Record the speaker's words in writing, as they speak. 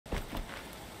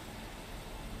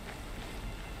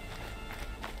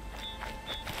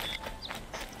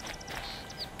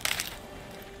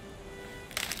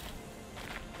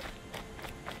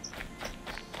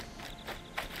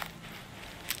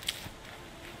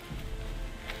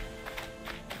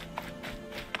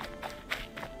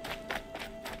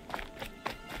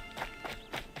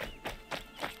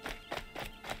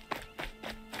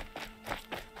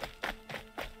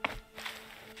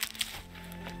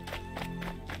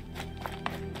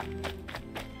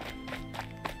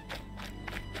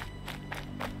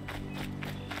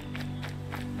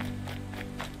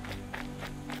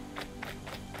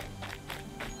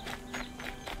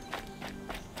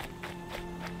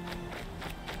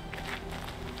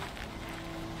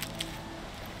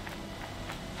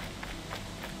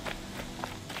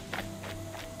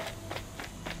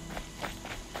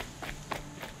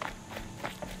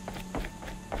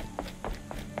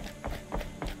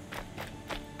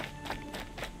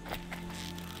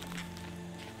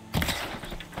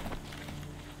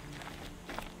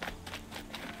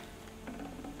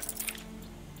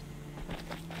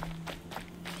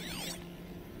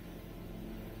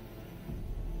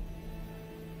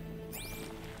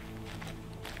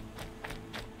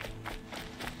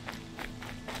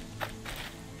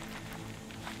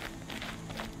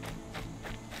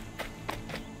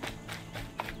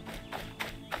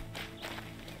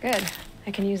Good.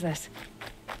 I can use this.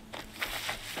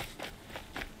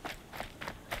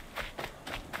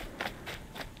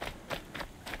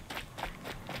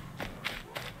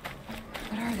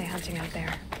 What are they hunting out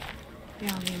there?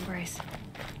 Beyond the embrace.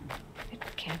 It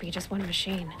can't be just one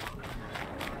machine.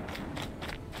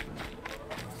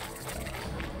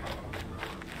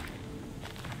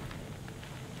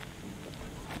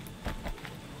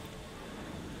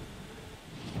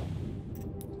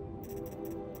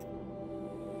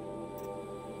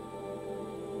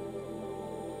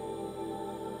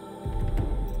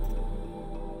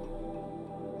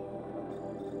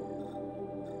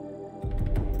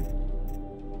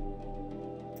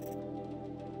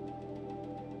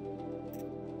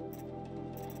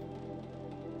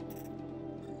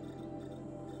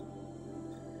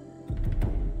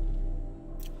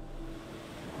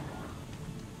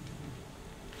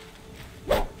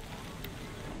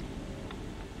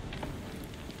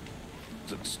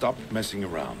 Stop messing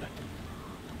around.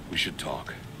 We should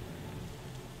talk.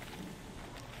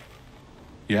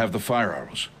 You have the fire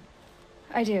arrows?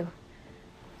 I do.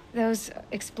 Those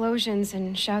explosions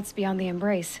and shouts beyond the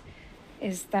embrace.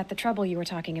 Is that the trouble you were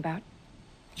talking about?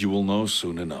 You will know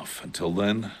soon enough. Until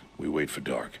then, we wait for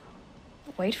dark.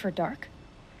 Wait for dark?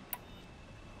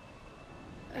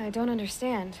 I don't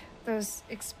understand. Those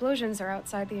explosions are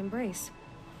outside the embrace.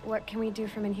 What can we do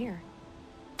from in here?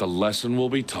 The lesson will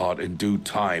be taught in due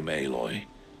time, Aloy.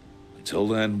 Until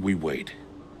then, we wait.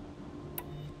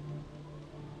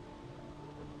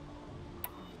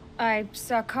 I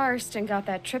saw Karst and got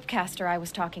that tripcaster I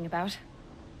was talking about.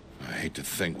 I hate to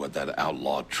think what that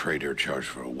outlaw trader charged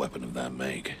for a weapon of that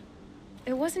make.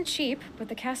 It wasn't cheap, but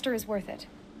the caster is worth it.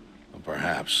 Well,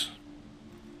 perhaps.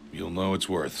 You'll know it's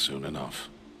worth soon enough.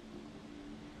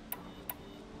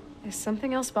 Is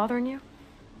something else bothering you?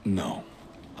 No,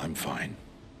 I'm fine.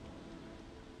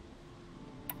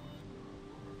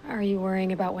 Are you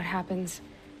worrying about what happens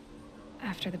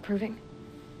after the proving?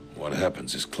 What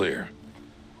happens is clear.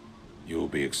 You will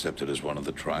be accepted as one of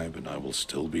the tribe, and I will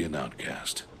still be an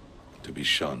outcast. To be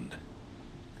shunned.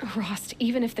 Rost,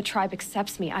 even if the tribe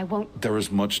accepts me, I won't... There is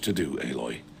much to do,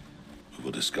 Aloy. We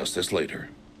will discuss this later.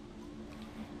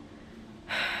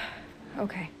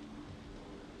 Okay.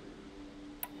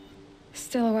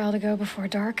 Still a while to go before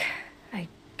dark. I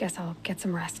guess I'll get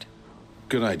some rest.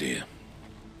 Good idea.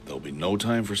 There'll be no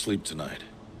time for sleep tonight.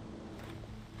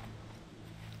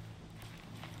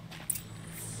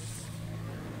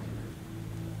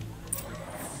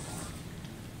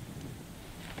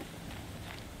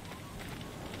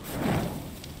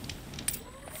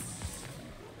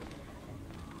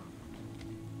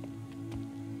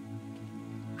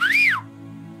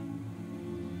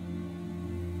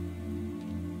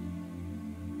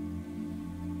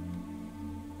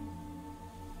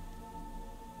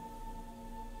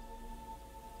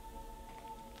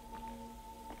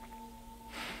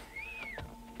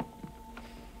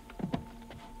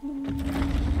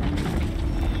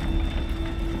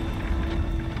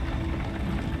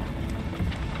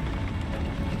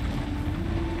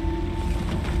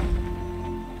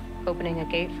 Opening a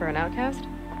gate for an outcast?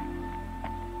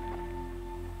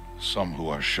 Some who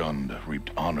are shunned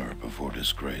reaped honor before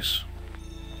disgrace.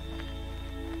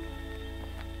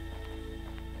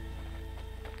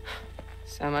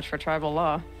 So much for tribal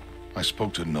law. I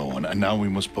spoke to no one, and now we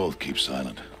must both keep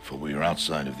silent, for we are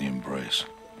outside of the embrace.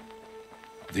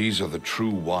 These are the true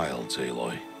wilds,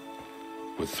 Aloy,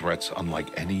 with threats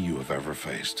unlike any you have ever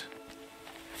faced.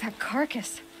 That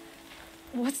carcass.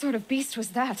 What sort of beast was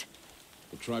that?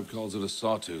 The tribe calls it a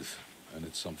sawtooth, and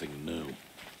it's something new.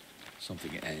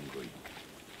 Something angry.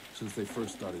 Since they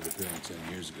first started appearing 10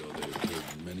 years ago, they have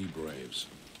killed many braves.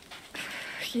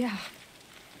 Yeah.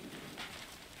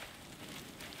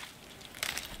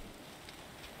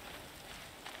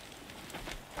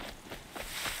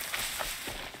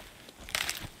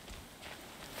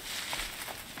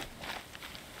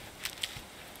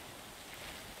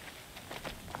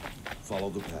 Follow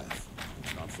the path.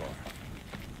 It's not far.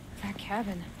 That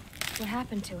cabin. What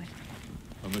happened to it?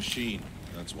 A machine,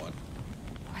 that's what.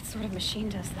 What sort of machine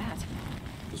does that?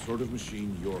 The sort of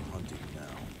machine you're hunting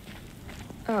now.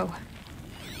 Oh.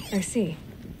 I see.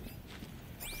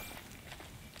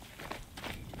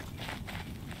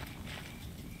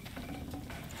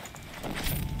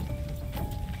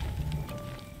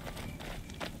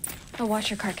 I'll watch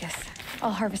your carcass.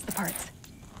 I'll harvest the parts.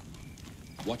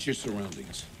 Watch your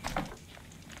surroundings.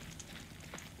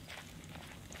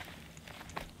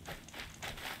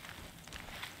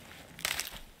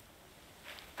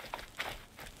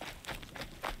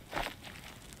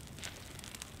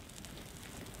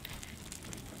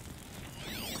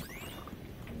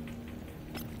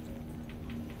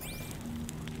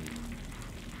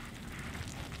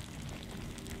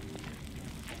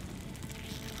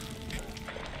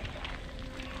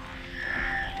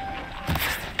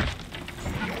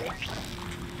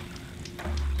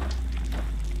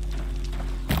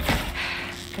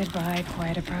 Goodbye,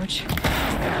 quiet approach.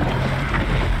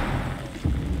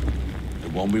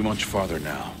 It won't be much farther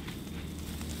now.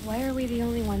 Why are we the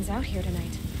only ones out here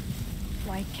tonight?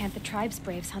 Why can't the tribe's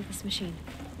braves hunt this machine?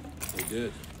 They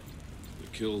did. The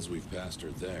kills we've passed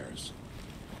are theirs.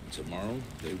 Tomorrow,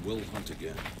 they will hunt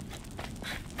again.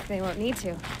 They won't need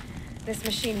to. This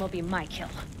machine will be my kill.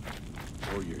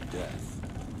 Or your death,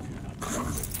 if you're not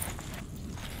careful.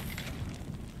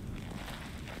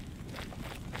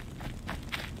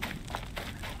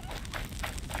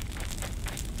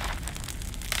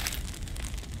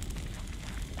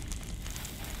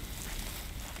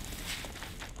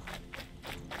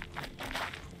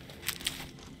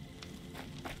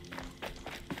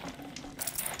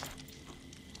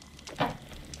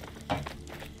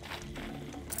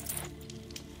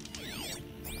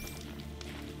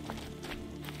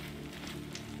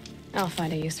 I'll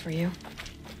find a use for you.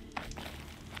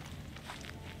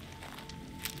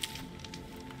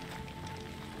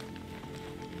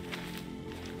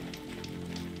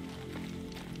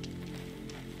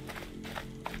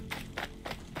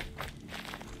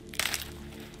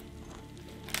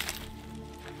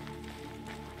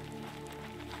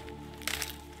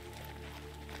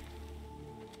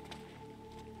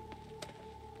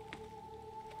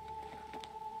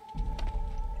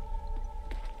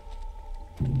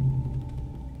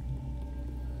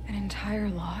 Entire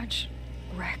lodge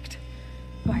wrecked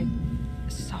by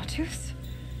sawtooths?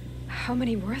 How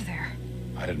many were there?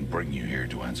 I didn't bring you here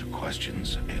to answer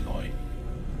questions, Aloy.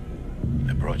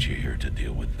 I brought you here to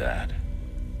deal with that.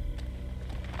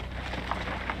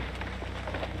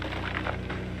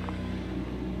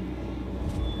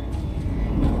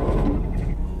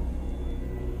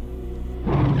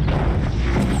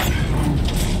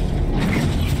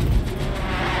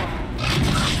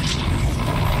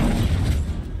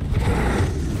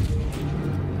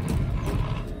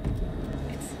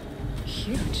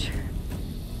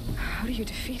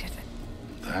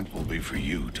 That will be for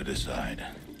you to decide.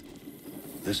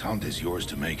 This hunt is yours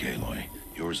to make, Aloy.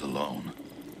 Yours alone.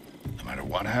 No matter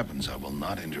what happens, I will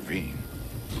not intervene.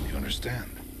 You understand?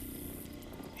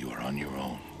 You are on your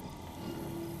own.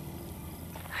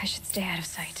 I should stay out of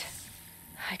sight.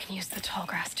 I can use the tall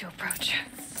grass to approach.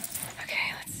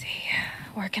 Okay, let's see.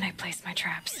 Where can I place my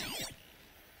traps?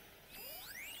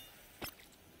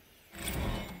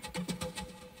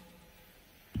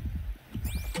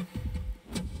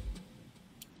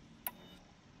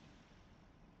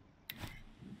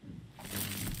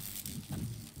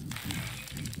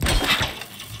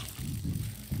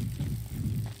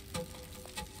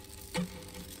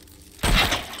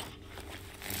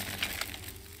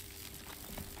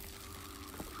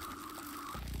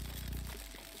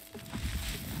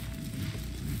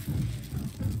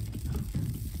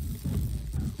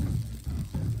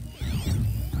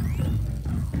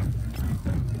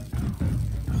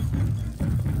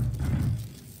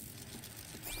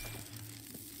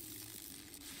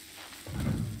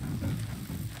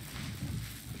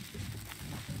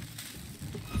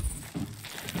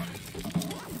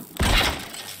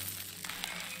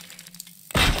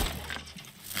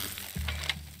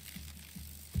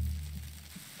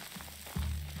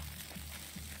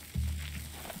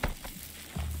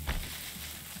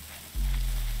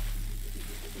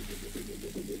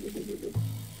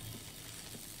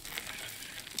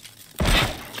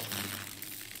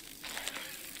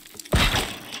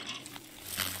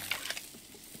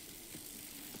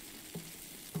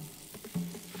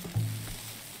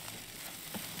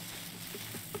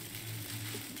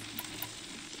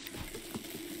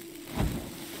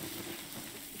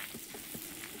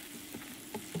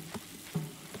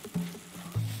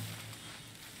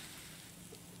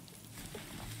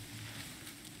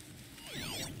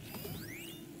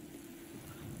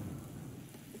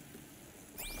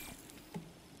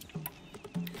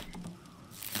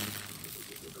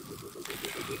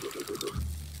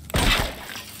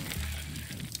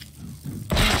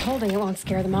 Holding it won't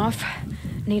scare them off.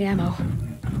 Need ammo.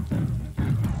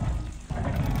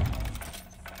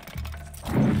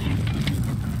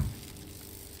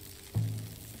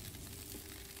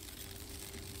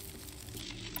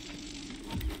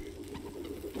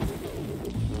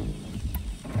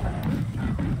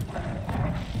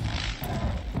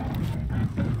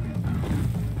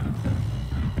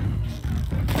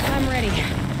 I'm ready.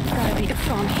 Gotta be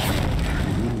for me.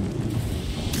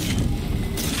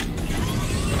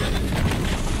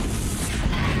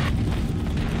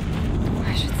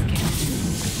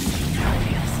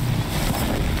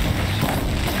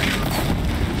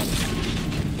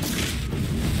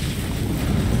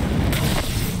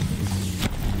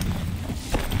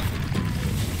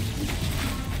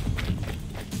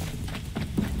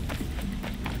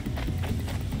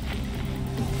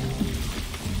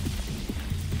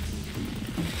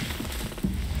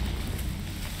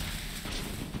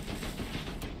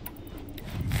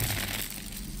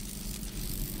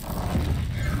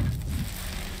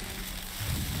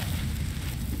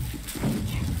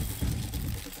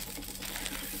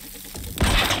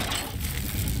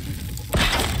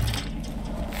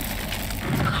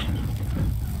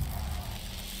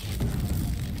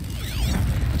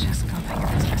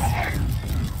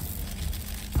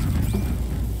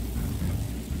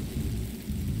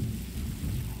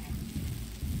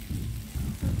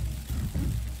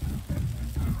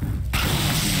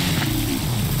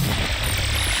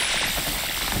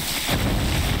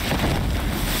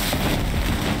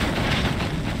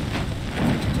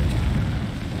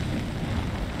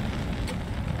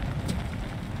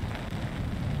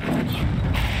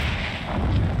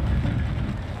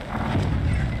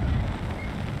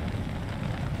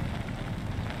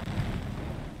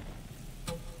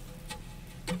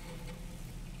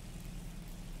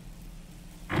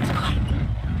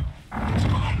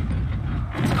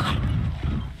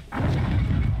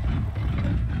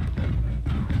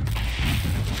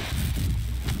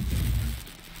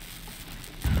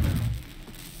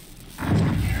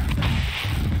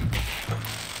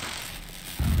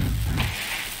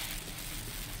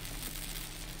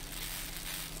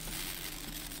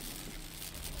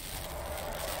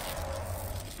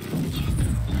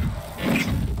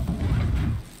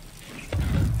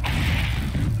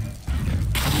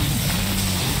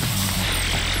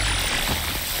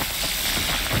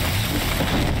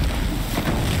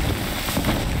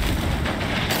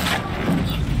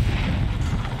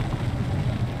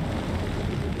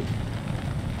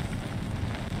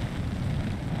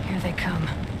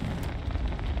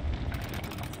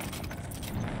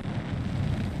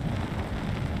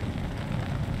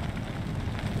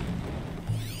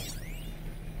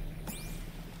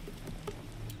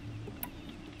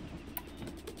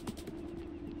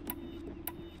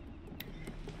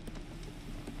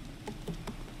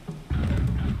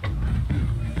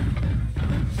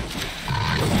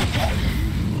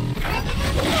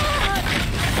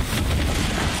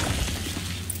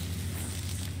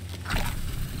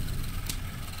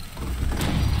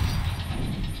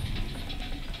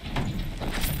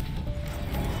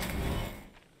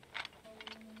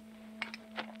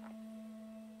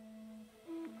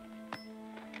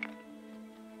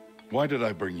 Why did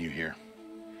I bring you here?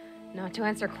 Not to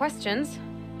answer questions.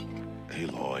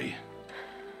 Aloy.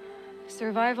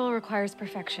 Survival requires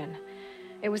perfection.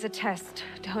 It was a test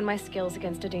to hone my skills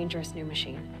against a dangerous new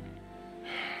machine.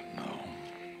 No.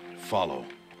 Follow.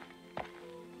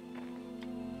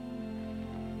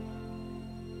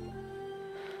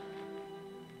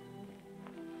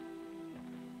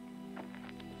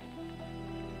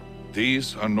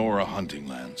 These are Nora hunting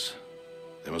lands.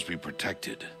 They must be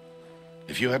protected.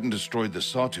 If you hadn't destroyed the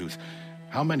Sawtooth,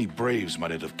 how many Braves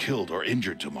might it have killed or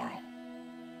injured tomorrow?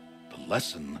 The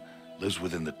lesson lives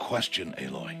within the question,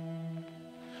 Aloy.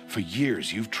 For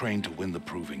years, you've trained to win the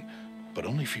proving, but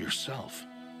only for yourself.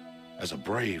 As a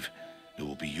Brave, it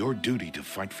will be your duty to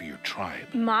fight for your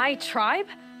tribe. My tribe?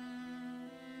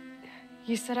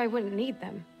 You said I wouldn't need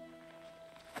them.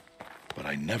 But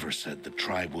I never said the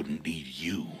tribe wouldn't need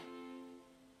you.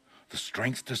 The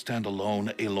strength to stand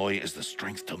alone, Aloy, is the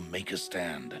strength to make a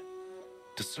stand.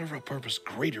 To serve a purpose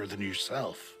greater than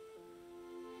yourself.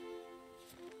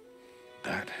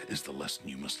 That is the lesson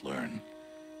you must learn.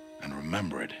 And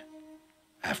remember it.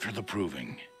 After the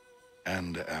proving.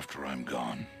 And after I'm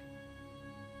gone.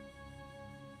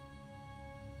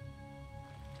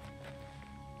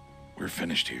 We're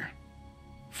finished here.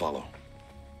 Follow.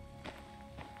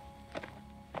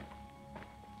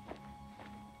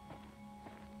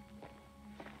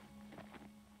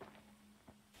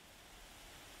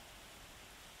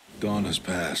 Dawn has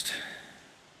passed.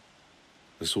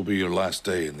 This will be your last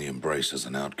day in the Embrace as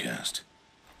an outcast.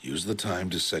 Use the time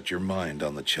to set your mind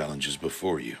on the challenges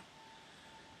before you.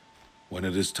 When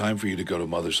it is time for you to go to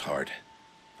Mother's Heart,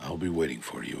 I'll be waiting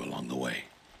for you along the way.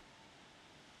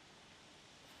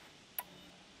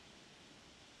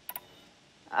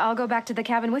 I'll go back to the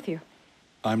cabin with you.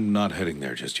 I'm not heading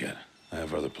there just yet. I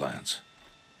have other plans.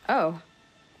 Oh,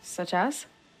 such as?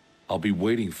 I'll be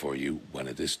waiting for you when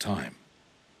it is time.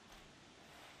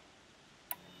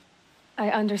 I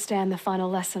understand the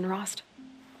final lesson, Rost.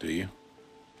 Do you?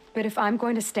 But if I'm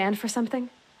going to stand for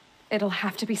something, it'll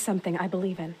have to be something I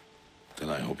believe in. Then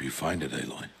I hope you find it,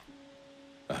 Aloy.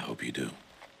 I hope you do.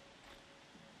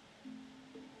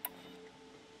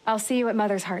 I'll see you at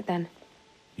Mother's Heart, then.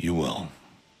 You will.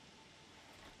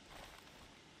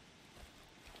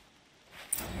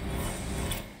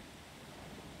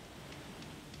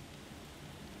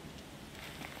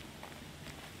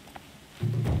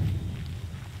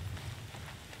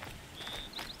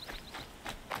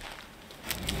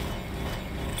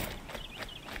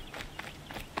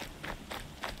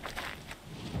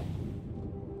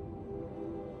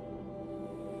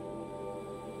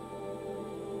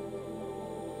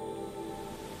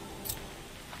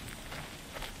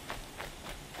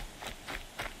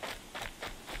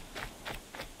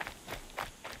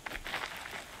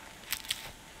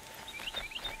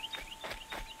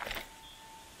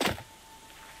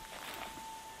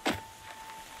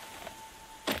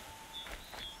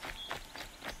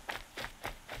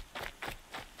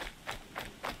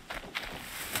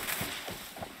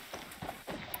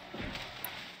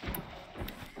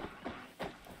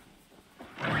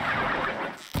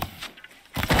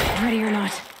 Ready or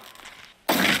not.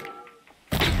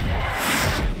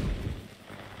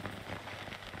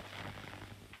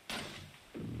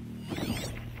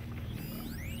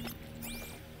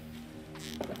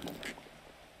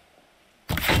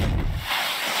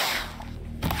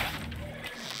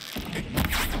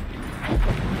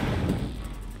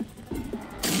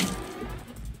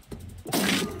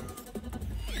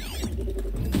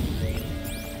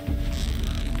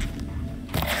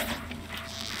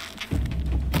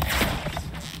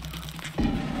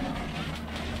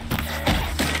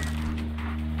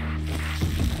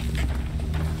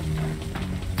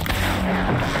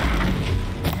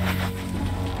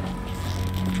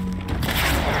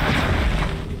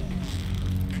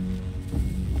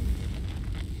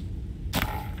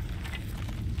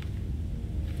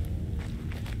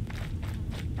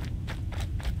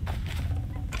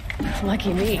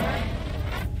 Lucky me.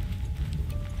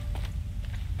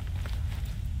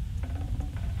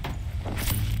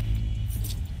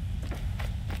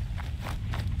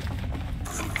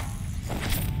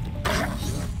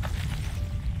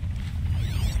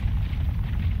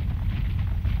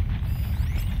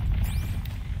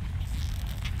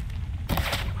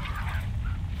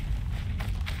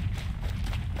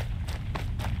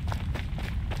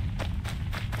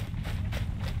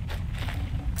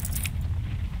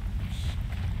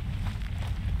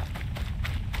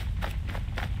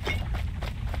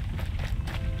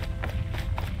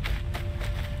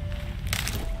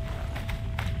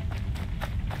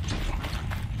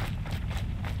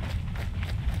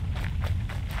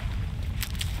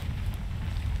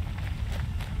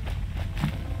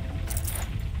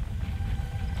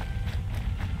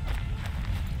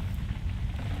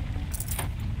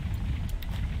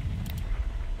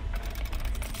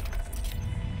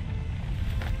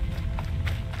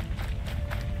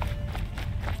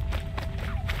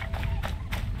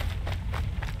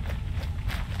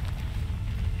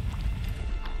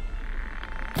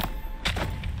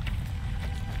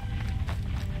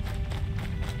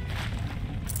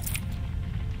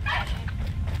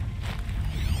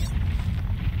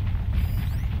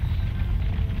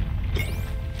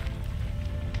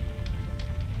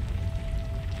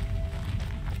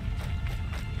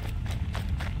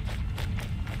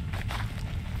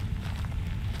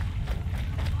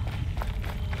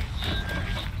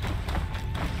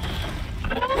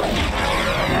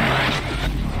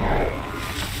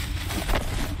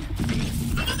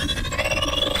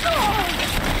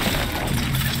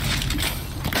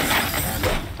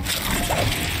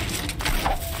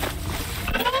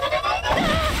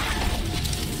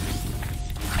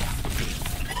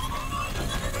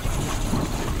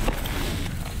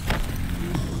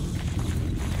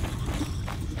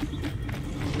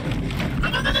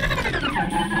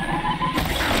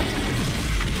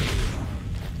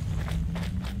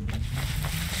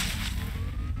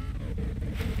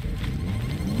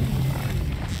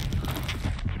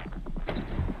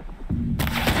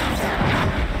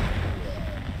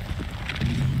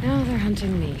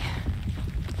 hunting me.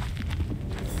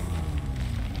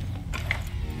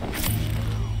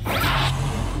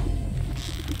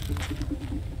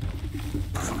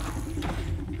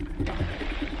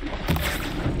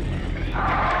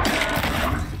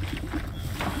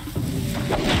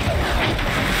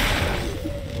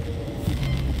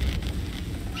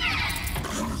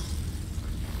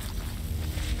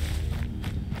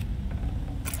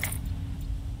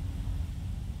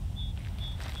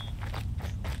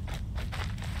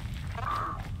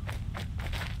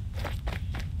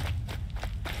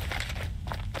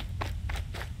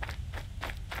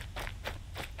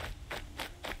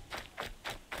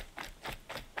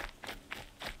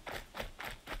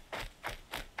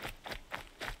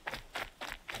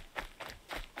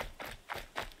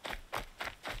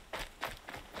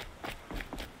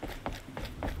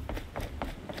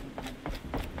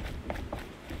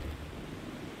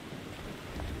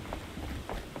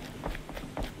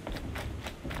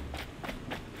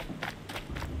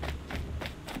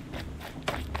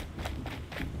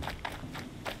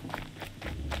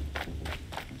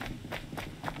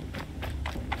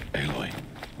 Aloy,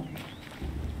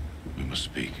 we must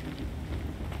speak.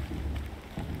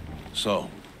 So,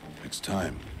 it's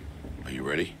time. Are you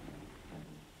ready?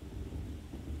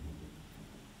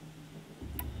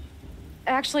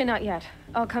 Actually, not yet.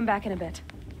 I'll come back in a bit.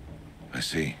 I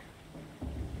see.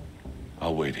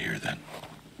 I'll wait here then.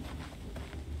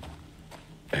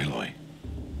 Aloy,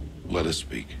 let us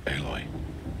speak, Aloy.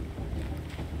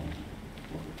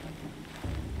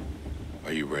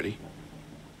 Are you ready?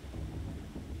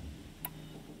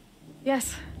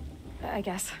 Yes, I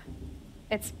guess.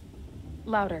 It's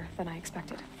louder than I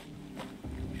expected.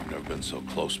 You've never been so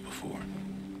close before.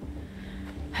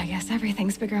 I guess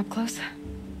everything's bigger up close.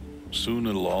 Soon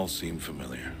it'll all seem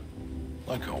familiar.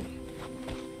 Like home.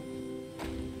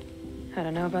 I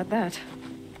don't know about that.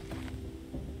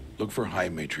 Look for High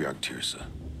Matriarch Tirsa.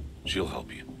 She'll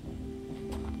help you.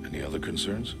 Any other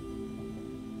concerns?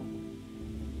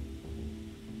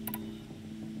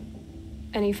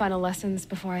 Any final lessons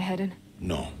before I head in?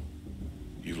 No.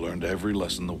 You've learned every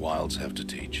lesson the Wilds have to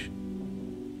teach.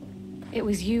 It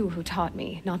was you who taught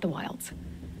me, not the Wilds.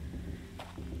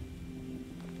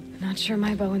 Not sure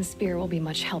my bow and spear will be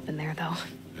much help in there, though.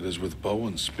 It is with bow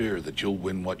and spear that you'll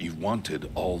win what you've wanted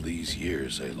all these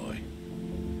years, Aloy.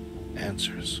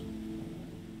 Answers.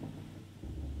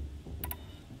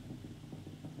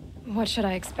 What should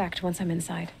I expect once I'm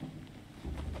inside?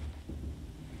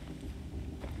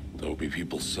 There'll be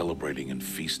people celebrating and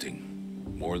feasting.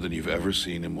 More than you've ever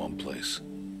seen in one place.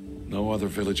 No other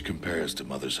village compares to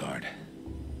Mother's Heart.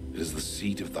 It is the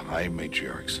seat of the High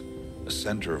Matriarchs, a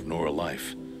center of Nora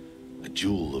life, a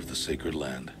jewel of the sacred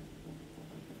land.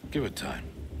 Give it time,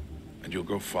 and you'll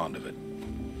grow fond of it.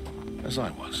 As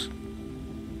I was,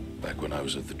 back when I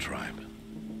was at the tribe.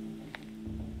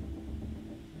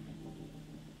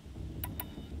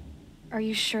 Are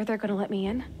you sure they're gonna let me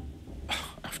in?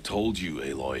 I've told you,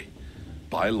 Aloy.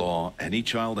 By law, any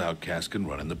child outcast can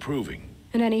run in the proving.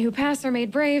 And any who pass are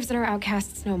made braves and are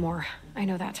outcasts no more. I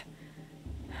know that.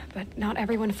 But not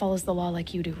everyone follows the law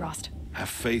like you do, Rost. Have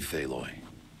faith, Aloy.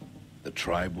 The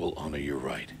tribe will honor your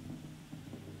right.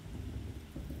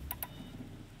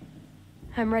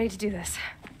 I'm ready to do this.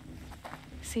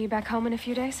 See you back home in a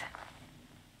few days?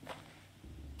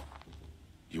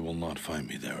 You will not find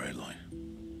me there, Aloy.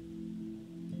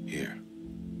 Here.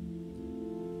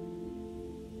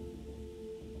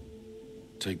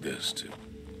 Take this, too.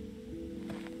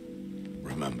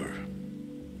 Remember.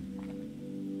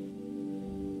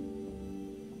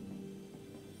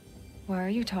 Why are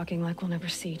you talking like we'll never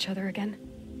see each other again?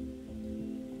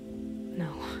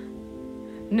 No.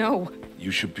 No! You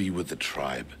should be with the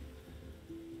tribe.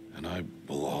 And I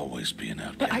will always be an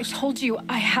outcast. But I told you,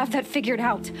 I have that figured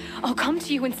out. I'll come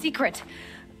to you in secret.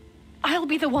 I'll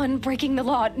be the one breaking the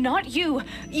law, not you.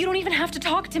 You don't even have to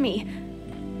talk to me.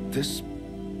 This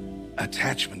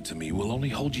attachment to me will only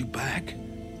hold you back.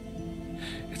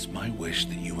 It's my wish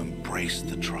that you embrace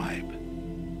the tribe.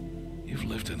 You've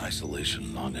lived in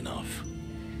isolation long enough.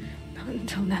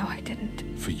 Until now, I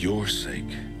didn't. For your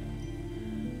sake,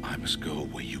 I must go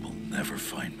where you will never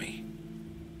find me.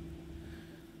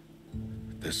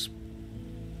 This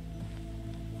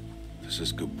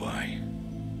is goodbye.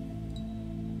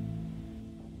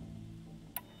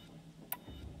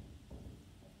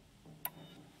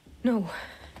 No,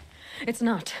 it's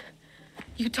not.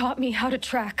 You taught me how to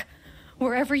track.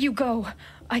 Wherever you go,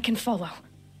 I can follow.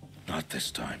 Not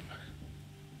this time.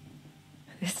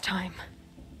 This time.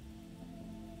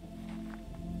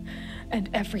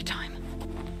 And every time.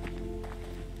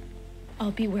 I'll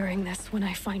be wearing this when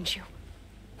I find you.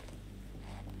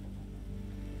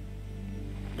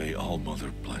 May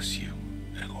All-Mother bless you,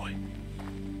 Aloy.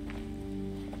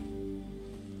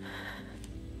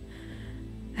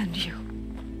 And you.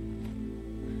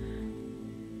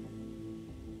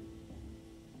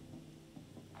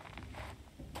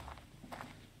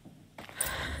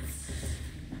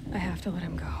 I have to let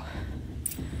him go.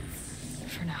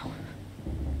 For now.